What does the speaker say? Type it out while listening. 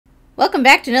Welcome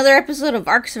back to another episode of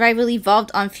ARK Survival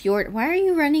Evolved on Fjord. Why are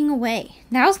you running away?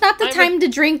 Now's not the time to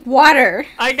drink water.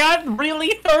 I got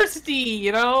really thirsty,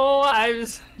 you know?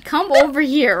 Come over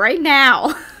here right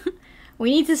now.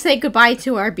 We need to say goodbye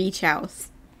to our beach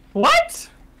house. What?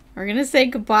 We're gonna say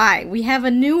goodbye. We have a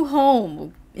new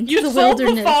home into you the sold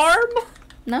wilderness. The farm?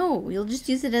 No, we'll just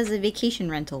use it as a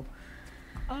vacation rental.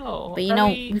 Oh. But you know,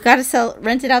 we've got to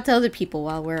rent it out to other people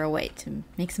while we're away to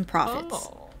make some profits.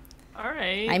 Oh.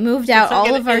 Alright. I moved out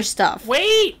all of our stuff.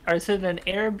 Wait! Is it an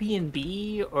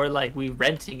Airbnb or like we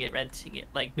renting it?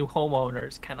 Like new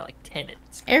homeowners, kind of like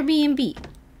tenants? Airbnb. We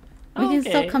can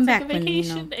still come back when,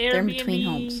 vacation, they're in between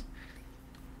homes.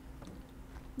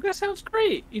 That sounds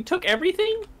great. You took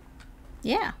everything?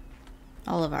 Yeah.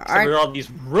 All of our art. So all these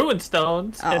ruined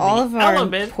stones. And all of our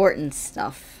element, important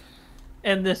stuff.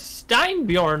 And the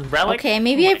Steinbjorn relic. Okay,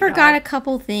 maybe I forgot a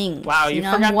couple things. Wow, you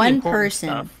forgot one the person.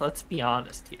 Stuff. Let's be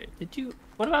honest here. Did you?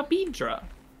 What about Beedra?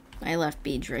 I left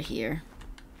Beedra here.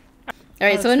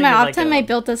 Alright, so in my off time I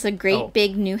built us a great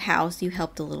big new house. You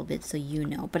helped a little bit, so you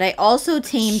know. But I also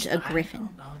tamed a griffin.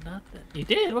 No, nothing. You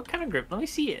did? What kind of griffin? Let me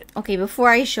see it. Okay, before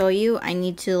I show you, I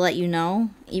need to let you know,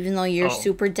 even though you're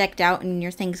super decked out in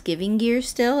your Thanksgiving gear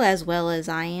still, as well as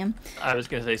I am. I was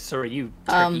going to say, so are you,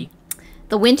 turkey.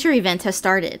 The winter event has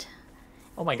started.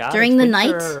 Oh my god. During the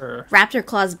night, Raptor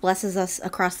Claus blesses us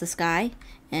across the sky.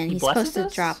 And he's supposed to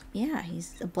drop. Yeah,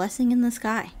 he's a blessing in the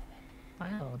sky.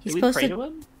 Wow. He's supposed to.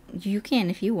 Him? You can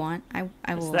if you want.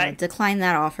 I will decline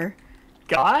that offer.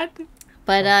 God?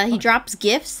 But he drops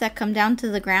gifts that come down to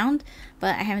the ground,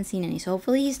 but I haven't seen any. So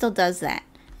hopefully he still does that.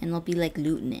 And they'll be like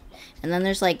looting it. And then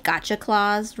there's like Gotcha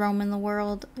Claus roaming the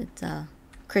world. It's a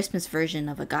Christmas version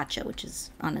of a Gotcha, which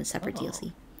is on a separate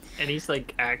DLC. And he's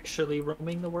like actually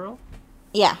roaming the world?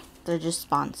 Yeah, they're just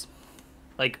spawns.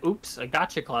 Like, oops, a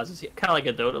Gotcha Claus is kind of like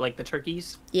a Dota, like the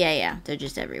turkeys. Yeah, they're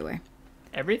just everywhere.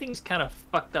 Everything's kind of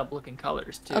fucked up looking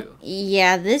colors too.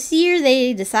 Yeah, this year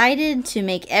they decided to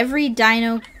make every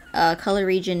dino color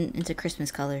region into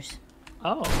Christmas colors.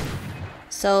 Oh.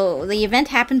 So the event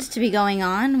happens to be going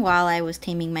on while I was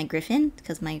taming my griffin,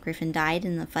 because my griffin died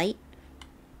in the fight.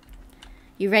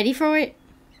 You ready for it?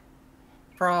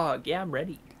 Frog, yeah, I'm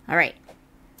ready. Alright.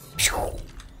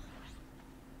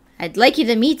 I'd like you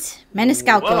to meet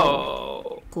Maniscalco.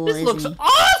 Whoa. Cool, this looks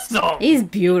awesome! He's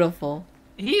beautiful.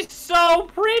 He's so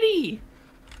pretty!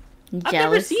 Jealous? I've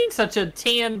never seen such a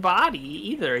tan body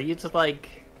either. He's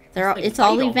like... It's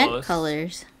all event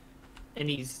colors. And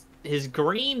his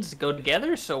greens go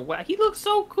together so well. He looks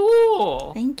so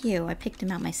cool! Thank you. I picked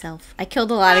him out myself. I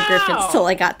killed a lot of griffins till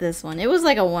I got this one. It was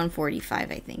like a 145,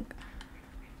 I think.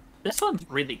 This one's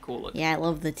really cool looking. Yeah, I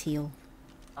love the teal.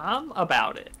 I'm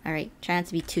about it. Alright, try not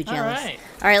to be too jealous.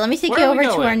 Alright, let me take you over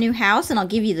to our new house and I'll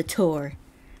give you the tour.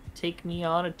 Take me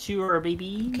on a tour,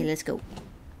 baby. Okay, let's go.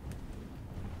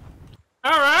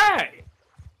 Alright!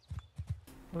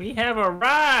 We have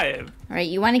arrived! Alright,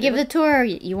 you want to give the tour or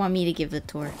you want me to give the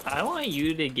tour? I want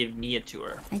you to give me a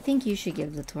tour. I think you should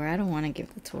give the tour. I don't want to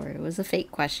give the tour. It was a fake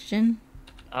question.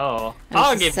 Oh,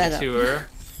 I'll give the tour.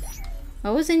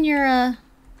 What was in your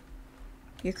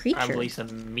creature? Probably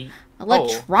some meat.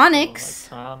 Electronics.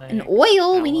 And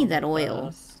oil. We need that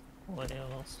oil.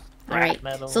 Alright,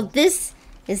 so this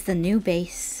is the new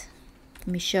base. Let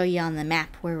me show you on the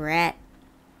map where we're at.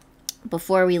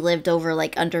 Before we lived over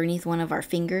like underneath one of our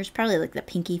fingers. Probably like the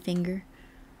pinky finger.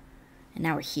 And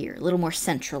now we're here. A little more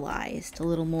centralized. A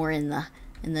little more in the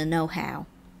know-how.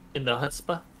 In the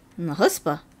chutzpah? In the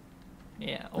chutzpah?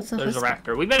 Yeah. Oh, there's a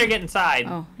raptor. We better get inside.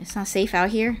 Oh, it's not safe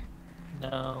out here?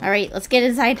 No. Alright, let's get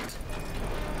inside.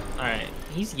 Alright,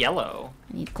 he's yellow.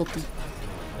 I need cookie.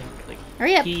 Like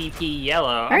hurry up. PP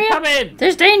yellow. Hurry I'm up. coming!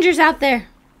 There's dangers out there.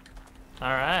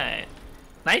 Alright.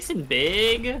 Nice and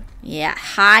big. Yeah,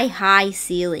 high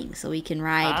ceiling so we can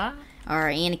ride our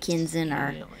Anakins and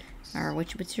our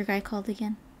what's your guy called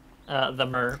again? The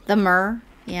Myrrh. The Myrrh.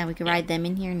 Yeah, we can ride them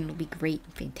in here and it'll be great.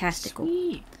 Fantastical.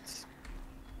 Sweet.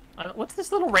 What's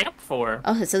this little ramp for?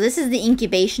 Oh, so this is the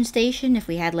incubation station. If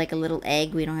we had like a little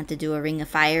egg, we don't have to do a ring of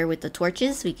fire with the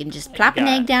torches. We can just plop an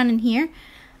egg down in here.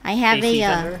 I have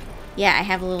I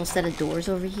have a little set of doors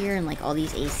over here and like all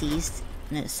these ACs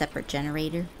and a separate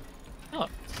generator. Oh,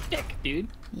 sick, dude.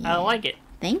 Yeah. I like it.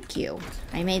 Thank you.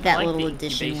 I made that little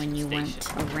addition when you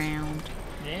went around.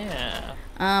 Yeah.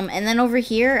 And then over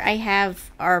here I have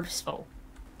our... Oh.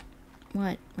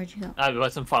 What? Where'd you go? I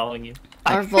wasn't following you.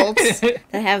 Our vaults that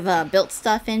have built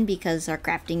stuff in because our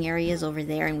crafting area is over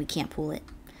there and we can't pull it.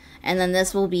 And then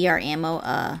this will be our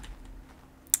ammo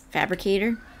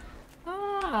fabricator.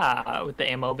 With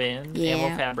the ammo bins.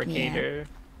 Ammo fabricator.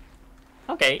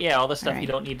 Okay, yeah, all the stuff Right. you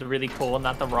don't need to really pull,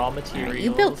 not the raw materials. Right,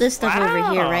 you built this stuff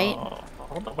over here, right?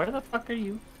 Hold on, where the fuck are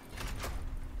you?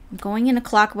 I'm going in a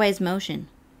clockwise motion.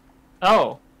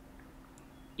 Oh.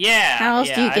 Yeah. How else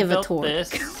do you give I a built torque?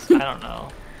 this, I don't know.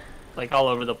 Like all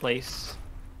over the place.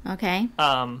 Okay.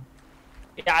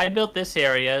 Yeah, I built this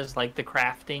area as like the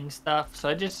crafting stuff. So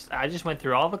I just went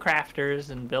through all the crafters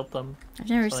and built them. I've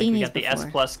never So, seen we these got the before.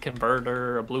 S plus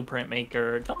converter, a blueprint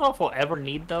maker. Don't know if we'll ever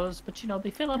need those, but you know,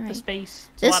 they fill up the space.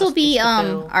 This will be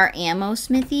our ammo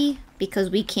smithy because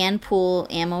we can pull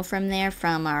ammo from there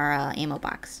from our ammo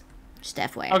box. Just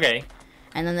FYI. Okay.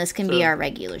 And then this can be our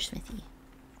regular smithy.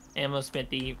 Ammo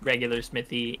smithy, regular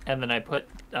smithy, and then I put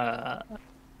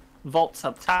vaults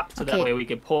up top so that way we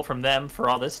could pull from them for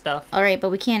all this stuff. Alright,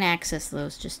 but we can't access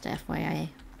those, just FYI.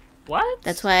 What?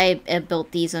 That's why I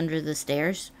built these under the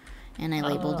stairs and I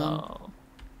labeled them.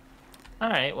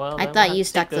 Alright, well, I thought you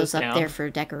stuck those up there for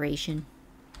decoration.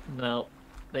 No,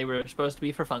 they were supposed to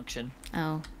be for function.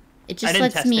 Oh. It just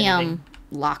lets me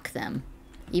lock them.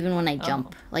 Even when I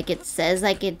jump. Like it says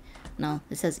I could... No,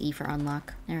 it says E for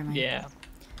unlock. Never mind. Yeah.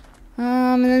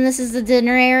 And then this is the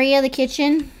dinner area, the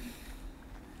kitchen.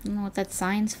 I don't know what that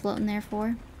sign's floating there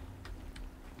for.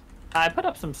 I put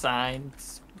up some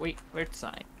signs. Wait, where's the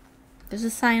sign? There's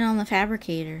a sign on the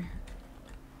fabricator.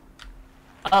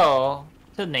 Oh,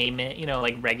 to name it, you know,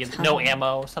 like regular, no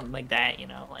ammo, something like that, you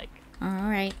know, like.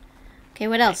 Alright. Okay,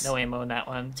 what else? No ammo in that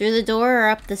one. Through the door or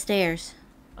up the stairs?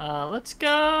 Let's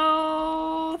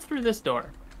go through this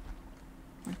door.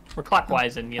 We're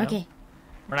clockwise-ing, you know? Okay.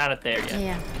 We're not up there yet.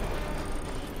 Yeah.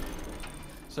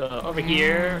 So over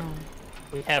here,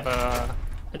 we have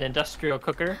an industrial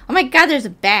cooker. Oh my god, there's a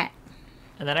bat.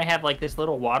 And then I have like this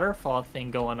little waterfall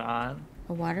thing going on.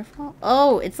 A waterfall?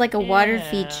 Oh, it's like a water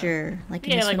feature. Like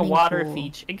in a like a water pool.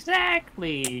 feature.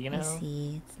 Exactly, you know? I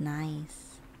see. It's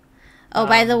nice. Oh,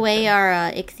 by the way,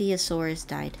 our ichthyosaurus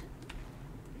died.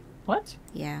 What?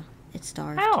 Yeah, it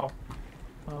starved. How?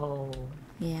 Oh.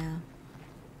 Yeah.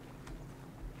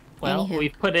 Well,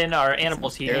 we've put in our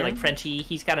animals here, like Frenchie.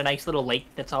 He's got a nice little lake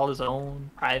that's all his own,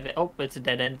 private. Oh, it's a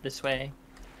dead end this way.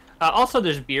 Also,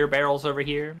 there's beer barrels over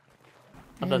here.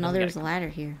 I didn't know there was a ladder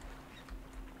here.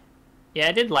 Yeah,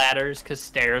 I did ladders because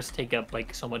stairs take up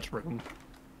like so much room.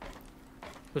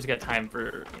 Who's got time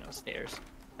for, you know, stairs?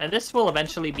 And this will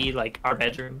eventually be like our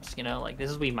bedrooms, you know, like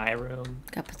this will be my room.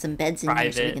 Gotta put some beds in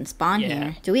here so we can spawn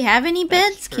here. Do we have any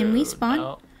beds? Can we spawn?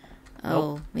 No. Oh,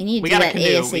 nope. We need to do that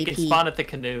ASAP. We can spawn at the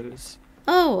canoes.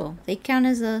 Oh, they count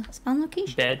as a spawn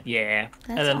location? Bed, yeah.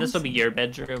 That's and then this will be your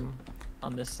bedroom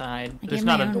on this side. There's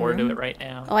not a door to it right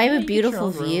now. Oh, I have a beautiful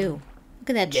view.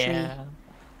 Look at that tree. Yeah.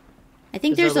 I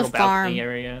think there's a farm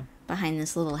area behind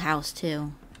this little house,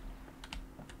 too.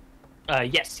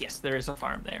 Yes, there is a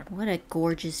farm there. What a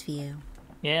gorgeous view.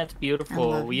 Yeah, it's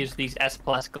beautiful. We use these S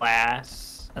plus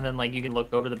glass, and then like you can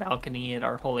look over the balcony at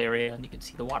our whole area, and you can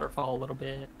see the waterfall a little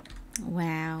bit.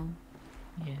 Wow.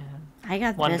 Yeah. I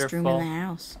got the best room in the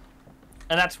house.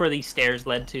 And that's where these stairs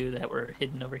led to that were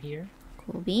hidden over here.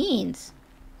 Cool beans.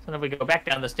 So then we go back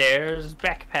down the stairs,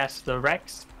 back past the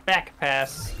Rex, back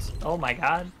past... Oh my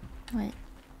god. What?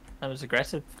 That was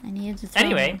aggressive. I needed to throw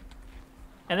Anyway.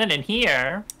 And then in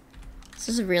here... This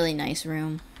is a really nice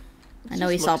room. I know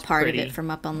we saw part of it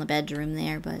from up on the bedroom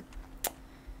there, but...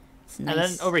 It's nice. And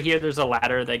then over here there's a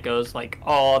ladder that goes like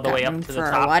all the way up to the top.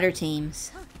 For our water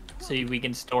teams. So we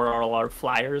can store all our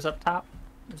flyers up top.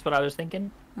 That's what I was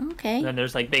thinking. Okay. And then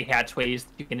there's like big hatchways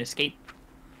that you can escape.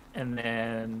 And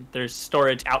then there's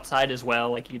storage outside as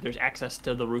well. Like there's access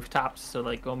to the rooftops. So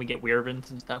like when we get wyverns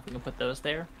and stuff, we can put those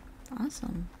there.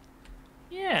 Awesome.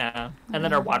 Yeah. And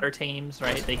then our water tames,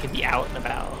 right? They can be out and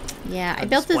about. Yeah, I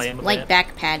built this like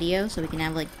back patio so we can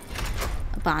have like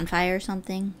a bonfire or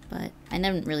something. But I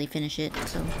didn't really finish it,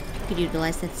 so we could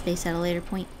utilize that space at a later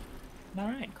point. All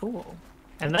right, cool.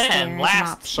 And then,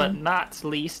 last but not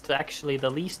least, actually the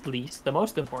least, the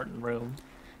most important room.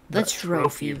 The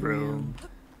trophy room.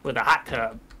 With a hot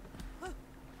tub.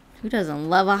 Who doesn't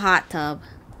love a hot tub?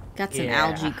 Got some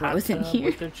algae growth in here.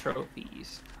 With the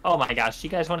trophies. Oh my gosh, you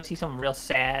guys want to see something real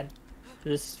sad?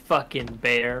 This fucking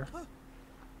bear.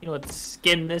 You know what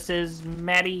skin this is,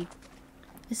 Maddie?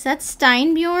 Is that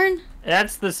Steinbjorn?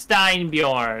 That's the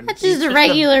Steinbjorn. That's just a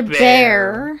regular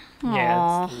bear.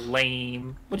 Yeah, it's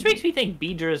lame. Which makes me think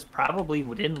Beedras probably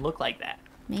didn't look like that.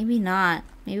 Maybe not.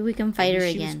 Maybe we can fight her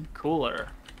again. Was cooler.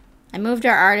 I moved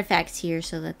our artifacts here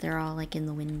so that they're all like in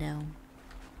the window.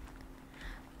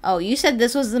 Oh, you said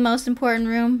this was the most important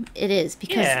room? It is,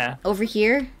 because over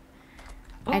here,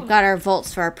 I've got our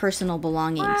vaults for our personal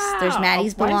belongings. Wow, there's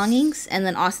Maddie's belongings and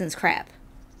then Austin's crap.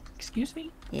 Excuse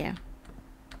me? Yeah.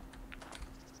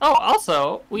 Oh,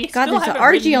 also, we God, still there's an haven't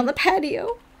RG ridden... on the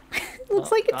patio.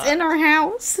 Looks like it's in our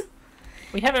house.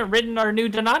 We haven't ridden our new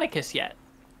Deinonychus yet.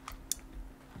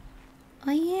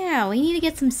 Oh yeah, we need to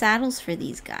get some saddles for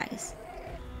these guys.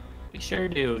 We sure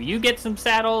do. You get some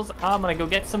saddles, I'm gonna go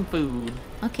get some food.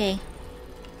 Okay.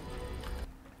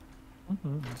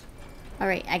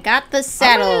 Alright, I got the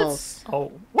saddles.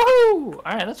 Oh, woohoo!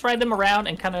 Alright, let's ride them around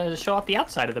and kind of show off the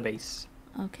outside of the base.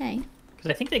 Okay. Because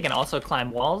I think they can also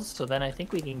climb walls, so then I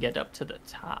think we can get up to the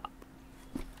top.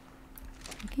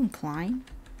 I can climb?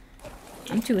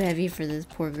 I'm too heavy for this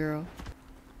poor girl.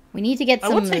 We need to get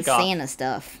some of the Santa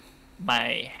stuff.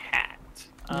 My hat.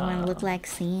 You want to look like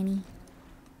Santa?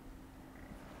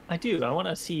 I do. I want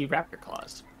to see Raptor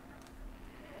Claus.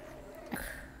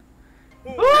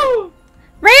 Woo!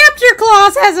 Raptor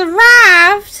Claus has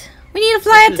arrived! We need to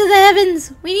fly up to the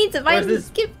heavens. We need to find these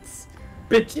gifts.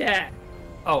 Bitch at?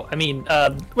 Oh, I mean,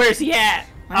 where's he at?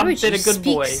 Why would you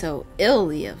speak so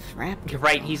illy of Raptor? You're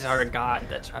right, he's our god.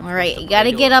 That's right. Alright, you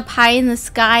gotta get up high in the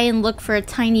sky and look for a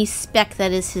tiny speck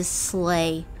that is his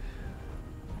sleigh.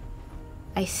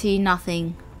 I see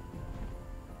nothing.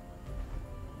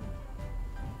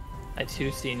 I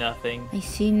too see nothing. I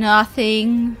see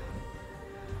nothing.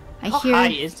 How high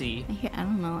is he? I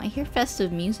don't know. I hear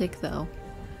festive music though.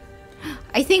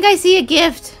 I think I see a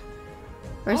gift.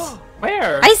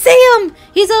 Where? I see him!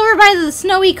 He's over by the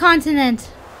snowy continent.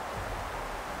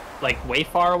 Like way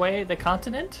far away, the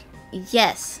continent?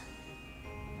 Yes.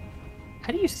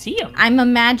 How do you see him? I'm a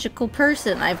magical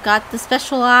person. I've got the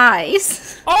special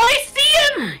eyes. Oh, I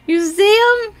see him! You see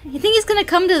him? You think he's gonna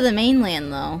come to the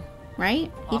mainland though,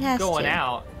 right? I'm going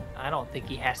out. I don't think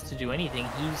he has to do anything.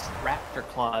 He's Raptor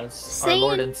Claus, our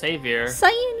Lord and Savior.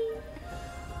 Saying.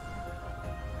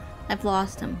 I've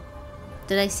lost him.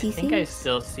 Did I see things? I think I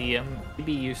still see him.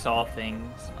 Maybe you saw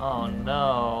things. Oh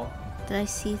no. Did I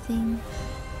see things?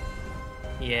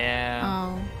 Yeah.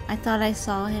 Oh, I thought I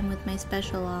saw him with my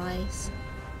special eyes.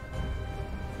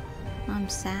 I'm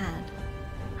sad.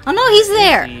 Oh no, he's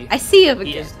there! I see him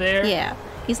again. He is there? Yeah.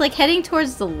 He's like heading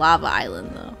towards the lava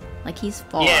island though. Like he's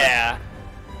far. Yeah.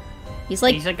 He's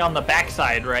like on the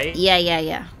backside, right?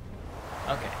 Yeah.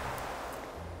 Okay.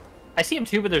 I see him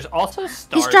too, but there's also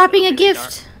stars. He's dropping a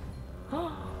gift.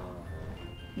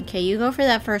 Okay, you go for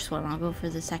that first one. I'll go for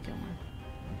the second one.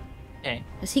 Okay.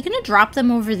 Is he gonna drop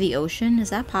them over the ocean? Is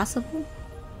that possible?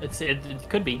 It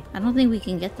could be. I don't think we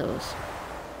can get those.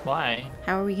 Why?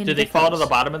 How are we gonna? Do they fall to the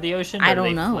bottom of the ocean? I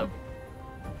don't know.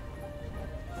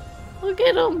 Look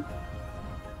at him.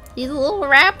 He's a little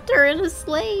raptor in a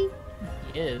sleigh.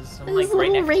 He is. I'm like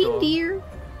right next reindeer. To him.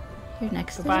 You're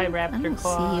next Goodbye, to him. Raptor I don't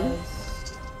Claus. see you.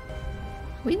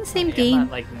 Are we in the same Okay, game? I'm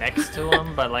not like next to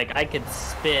him, but like I could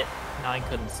spit. No, I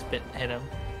couldn't spit and hit him.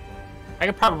 I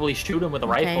could probably shoot him with a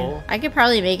rifle. I could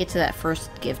probably make it to that first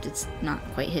gift. It's not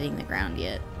quite hitting the ground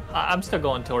yet. I'm still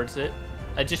going towards it.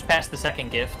 I just passed the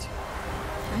second gift.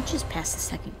 I just passed the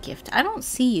second gift. I don't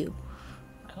see you.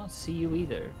 I don't see you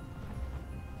either.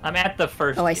 I'm at the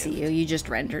first Oh, I gift. see you. You just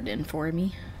rendered in for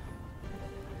me.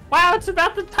 Wow, it's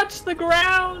about to touch the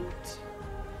ground!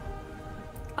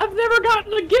 I've never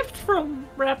gotten a gift from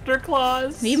Raptor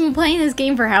Claus. You've been playing this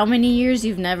game for how many years?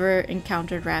 You've never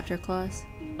encountered Raptor Claus?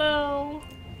 No.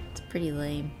 It's pretty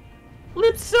lame.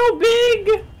 It's so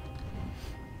big!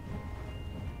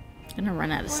 I'm gonna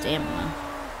run out of stamina.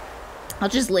 I'll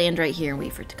just land right here and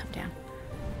wait for it to come down.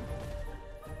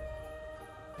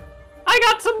 I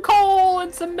got some coal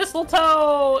and some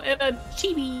mistletoe and a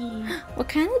chibi. What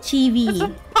kind of chibi? It's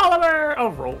a polymer.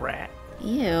 Oh, roll rat.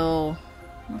 Ew. I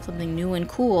want something new and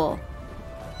cool.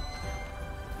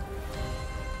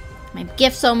 My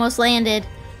gift's almost landed.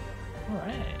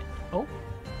 Alright. Oh.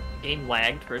 Game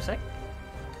lagged for a sec.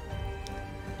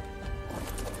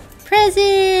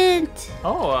 Present!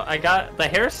 Oh, I got the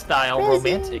hairstyle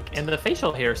romantic and the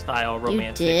facial hairstyle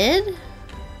romantic. You did?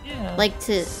 Yeah. Like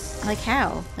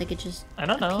how? Like it just I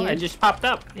don't know. appeared? I just popped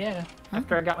up. Yeah. Huh?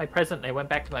 After I got my present, I went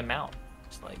back to my mount.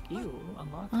 It's like, you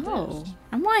unlocked Oh. this.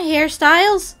 I want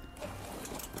hairstyles!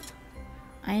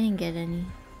 I didn't get any.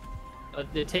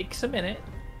 It takes a minute.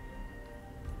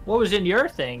 What was in your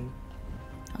thing?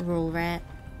 A roll rat.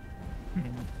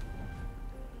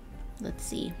 Let's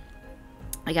see.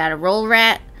 I got a roll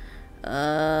rat,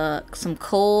 some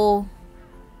coal,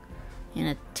 and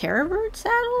a terror bird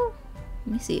saddle?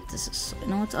 Let me see if this is...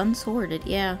 No, it's unsorted.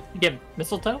 Yeah. You get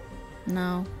mistletoe?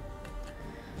 No.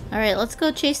 Alright, let's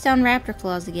go chase down Raptor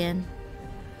Claus again.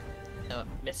 No,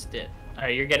 missed it.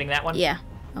 Alright, you're getting that one? Yeah.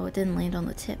 Oh, it didn't land on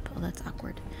the tip. Oh, that's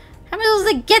awkward. How am I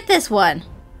supposed to get this one?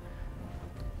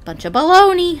 Bunch of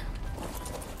baloney.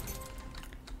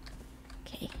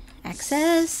 Okay.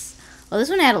 Access. Oh, this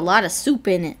one had a lot of soup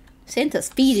in it. Santa's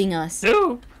feeding us.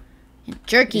 Soup? And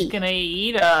jerky. He's gonna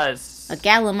eat us. A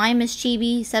Gallimimus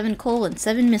chibi, 7 coal, and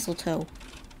 7 mistletoe.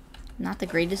 Not the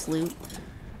greatest loot.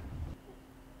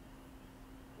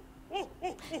 Oh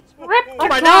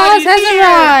my Claus God, has here!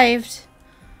 arrived!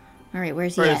 Alright,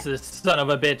 where's he at? Where's this son of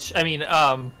a bitch? I mean,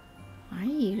 Why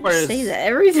do you say that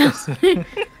every time?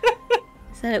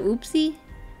 Is that a oopsie?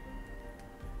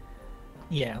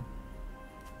 Yeah.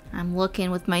 I'm looking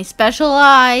with my special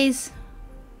eyes.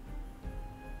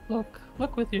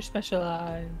 Look with your special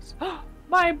eyes.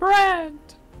 My brand!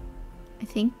 I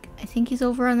think he's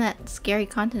over on that scary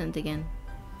continent again.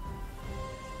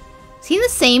 Is he in the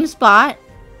same spot?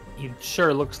 He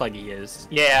sure looks like he is.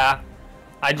 Yeah.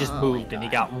 I just moved and he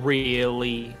got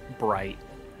really bright.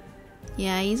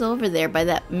 Yeah, he's over there by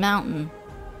that mountain.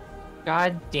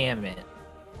 God damn it.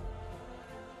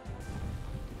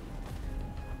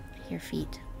 Your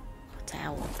feet. Oh, it's an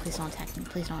owl. Please don't attack me.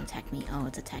 Please don't attack me. Oh,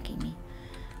 it's attacking me.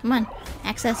 Come on.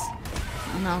 Access.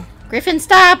 Oh no. Griffin,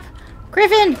 stop!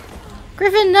 Griffin!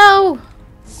 Griffin, no!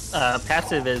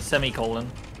 Passive is semicolon.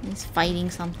 He's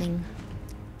fighting something.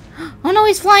 Oh no,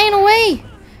 he's flying away!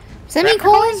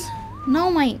 Semicolon?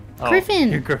 No, my Griffin.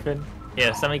 Your Griffin.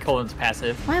 Yeah, semicolon's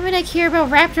passive. Why would I care about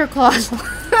Raptor Claus?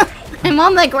 I'm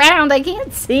on the ground. I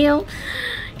can't see him.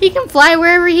 He can fly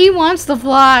wherever he wants to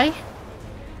fly.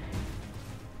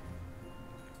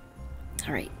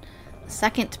 Alright.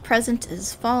 Second present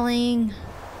is falling.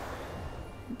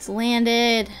 It's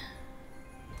landed.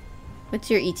 What's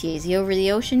your ETA? Is he over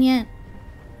the ocean yet?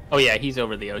 Oh yeah, he's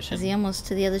over the ocean. Is he almost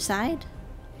to the other side?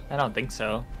 I don't think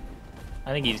so.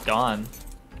 I think he's gone.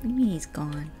 What do you mean he's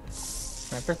gone?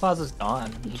 Raptor Claus is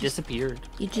gone. He disappeared.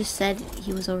 You just said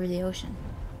he was over the ocean.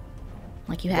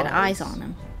 Like you had eyes on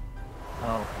him.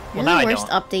 Oh. You're Well, now the I worst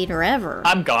don't. updater ever.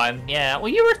 I'm gone. Yeah. Well,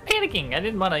 you were panicking. I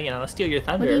didn't want to, steal your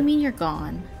thunder. What do you mean you're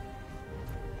gone?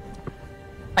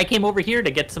 I came over here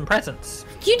to get some presents.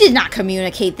 You did not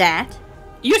communicate that.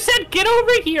 You said get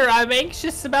over here. I'm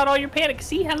anxious about all your panic.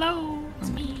 See, hello.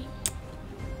 It's me.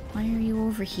 Why are you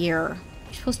over here?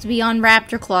 You're supposed to be on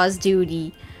Raptor Claus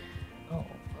duty. Oh,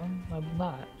 I'm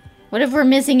not. What if we're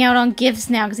missing out on gifts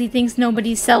now because he thinks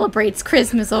nobody celebrates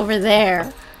Christmas over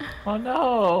there? Oh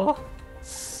no.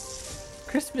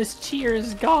 Christmas cheer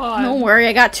is gone. Don't worry,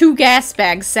 I got 2 gas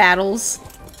bag saddles.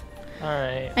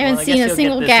 Alright. I haven't seen a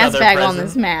single gas bag on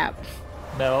this map.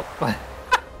 Nope.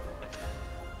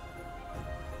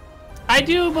 I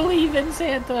do believe in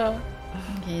Santa.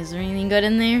 Okay, is there anything good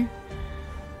in there?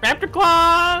 Raptor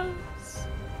Claus!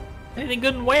 Anything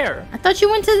good and where? I thought you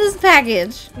went to this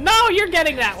package. No, you're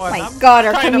getting that one. My God,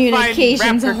 our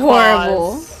communication's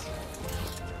horrible.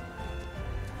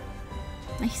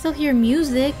 I still hear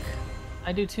music.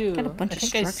 I do too. Got a bunch of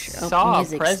structure. I saw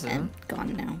music's a present.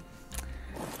 gone now.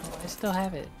 Oh, I still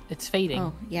have it. It's fading.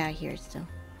 Oh, yeah, I hear it still.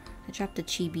 I dropped a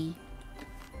chibi.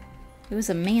 It was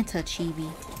a manta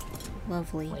chibi.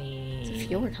 Lovely. It's a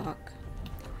Fjordhawk.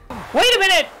 Wait a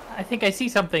minute! I think I see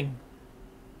something.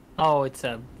 Oh, it's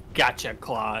a gotcha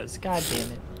Claus. God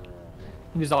damn it.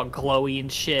 He was all glowy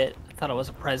and shit. I thought it was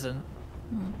a present.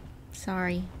 Oh,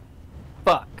 sorry.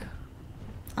 Fuck.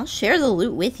 I'll share the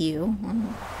loot with you.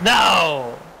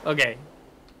 No! Okay.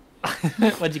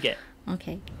 What'd you get?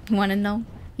 Okay. You want to know?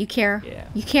 You care? Yeah.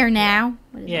 You care now?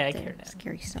 What is Yeah, up I there? care now.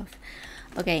 Scary stuff.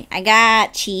 Okay, I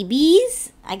got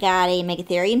chibis. I got a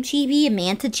Megatherium chibi, a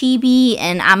Manta chibi,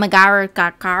 and Amagara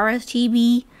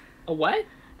chibi. A what?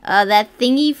 That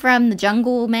thingy from the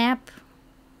jungle map.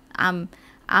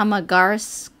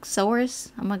 Amagarosaurus.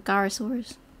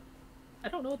 I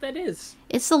don't know what that is.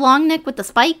 It's the long neck with the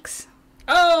spikes.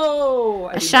 Oh!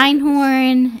 A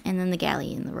Shinehorn, and then the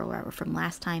Galley and the Roller from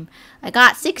last time. I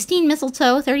got 16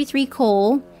 mistletoe, 33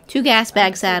 coal, 2 gas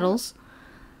bag saddles,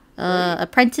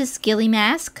 Apprentice Gilly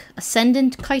Mask,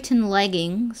 Ascendant Chitin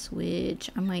leggings, which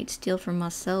I might steal for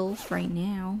myself right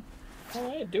now.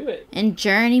 Alright, do it. And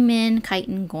Journeyman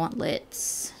Chitin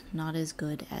gauntlets. Not as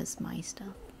good as my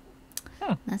stuff.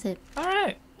 That's it.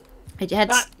 Alright. I had...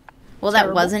 Well, terrible.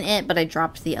 that wasn't it, but I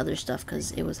dropped the other stuff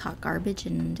because it was hot garbage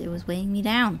and it was weighing me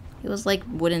down. It was like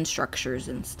wooden structures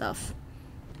and stuff.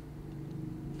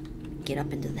 Get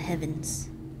up into the heavens.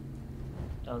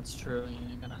 That's true.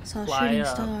 You're gonna Saw a fly shooting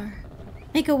up. star.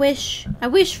 Make a wish. I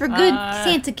wish for good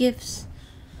Santa gifts.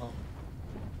 Oh.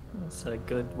 That's a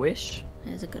good wish.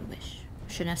 It is a good wish.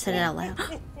 Shouldn't have said it out loud.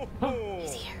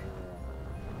 He's here.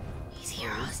 He's here,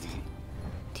 Austin.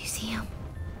 Do you see him?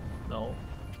 No.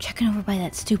 Checking over by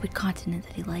that stupid continent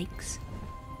that he likes.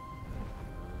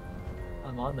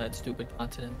 I'm on that stupid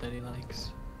continent that he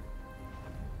likes.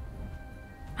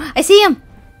 I see him!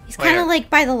 He's kind of like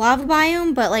by the lava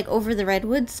biome, but like over the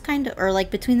redwoods, kind of, or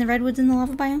like between the redwoods and the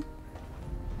lava biome.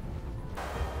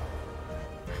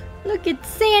 Look, it's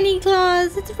Santa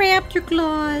Claus. It's Raptor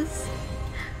Claus.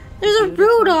 There's a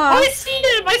Rudolph. Oh, I see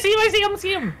him! I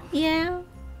see him! Yeah.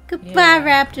 Goodbye,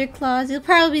 Raptor Claus. You'll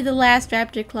probably be the last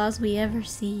Raptor Claus we ever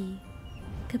see.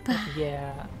 Goodbye.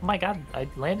 Yeah. Oh my god, I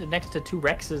landed next to 2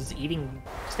 Rexes eating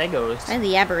stegos. By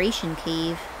the aberration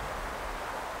cave.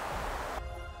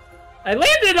 I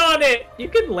landed on it! You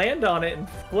can land on it and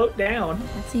float down.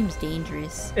 That seems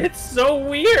dangerous. It's so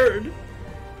weird!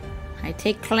 I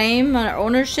take claim on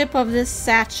ownership of this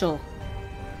satchel.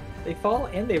 They fall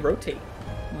and they rotate.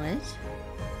 What?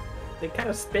 They kind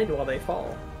of spin while they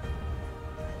fall.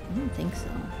 I don't think so.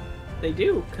 They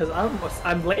do, because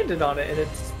I'm landed on it and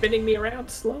it's spinning me around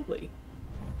slowly.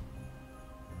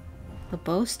 The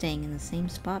bow's staying in the same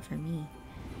spot for me.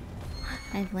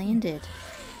 I've landed.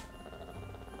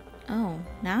 Oh,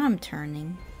 now I'm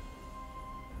turning.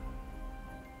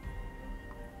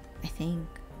 I think.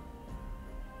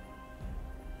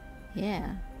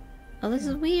 Yeah. Oh, this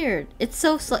is weird. It's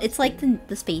so slow. It's like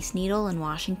the Space Needle in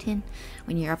Washington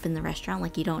when you're up in the restaurant,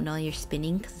 like you don't know you're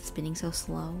spinning because it's spinning so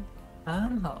slow.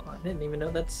 Oh, I didn't even know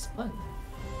that's fun.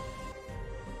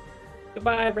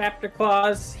 Goodbye, Raptor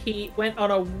Claus. He went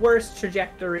on a worse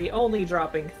trajectory, only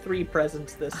dropping 3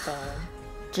 presents this time.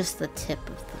 Just the tip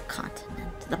of the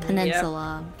continent. The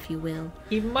peninsula, if you will.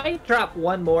 He might drop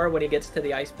 1 more when he gets to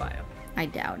the ice biome. I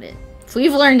doubt it. If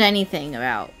we've learned anything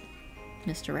about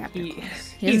Mr. Raptor Claus,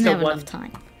 he doesn't have enough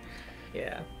time.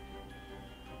 Yeah.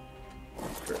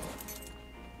 True.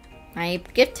 My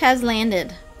gift has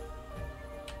landed.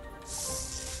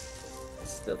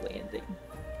 Still landing.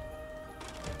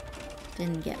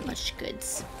 Didn't get much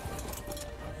goods.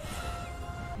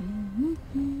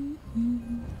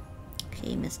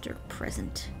 Okay, Mr.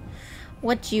 Present.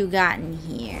 What you got in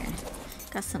here?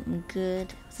 Got something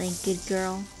good. Is that a good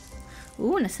girl?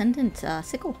 Ooh, an Ascendant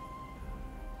sickle.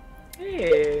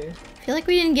 Hey. I feel like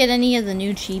we didn't get any of the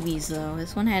new chibis, though.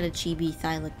 This one had a chibi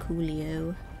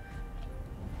Thylacoleo.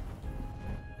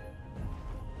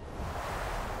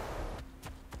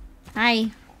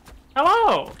 Hi.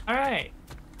 Hello! Alright.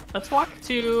 Let's walk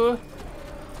to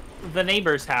the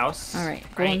neighbor's house. Alright,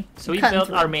 right? So we built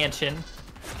our mansion.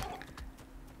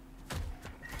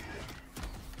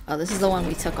 Oh, this is the one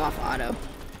we took off auto.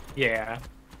 Yeah.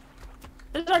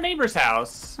 This is our neighbor's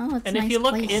house. Oh, it's and a if you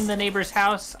look place. in the neighbor's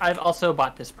house, I've also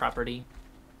bought this property.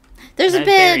 There's a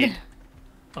bed!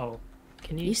 Oh.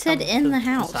 Can you You said in the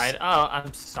house. Side? Oh,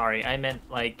 I'm sorry. I meant,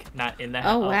 like, not in the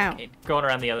house. Oh, wow. Okay. Going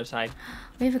around the other side.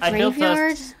 We have a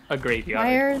graveyard? A graveyard.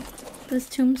 Why are these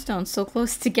tombstones so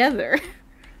close together?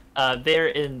 They're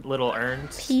in little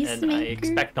urns, and I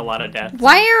expect a lot of death.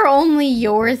 Why are only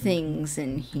your things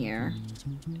in here?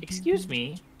 Excuse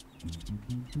me?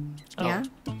 Oh. Yeah?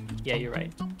 Yeah, you're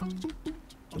right.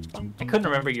 I couldn't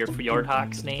remember your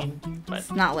Fjordhawk's name, but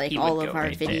it's not like all of our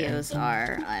right videos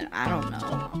are. I don't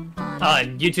know.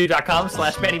 On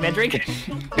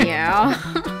youtube.com/MannyMendrick. Yeah.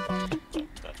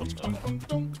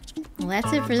 Well,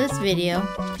 that's it for this video.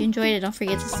 If you enjoyed it, don't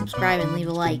forget to subscribe and leave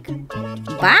a like.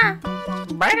 Bye!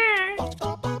 Bye!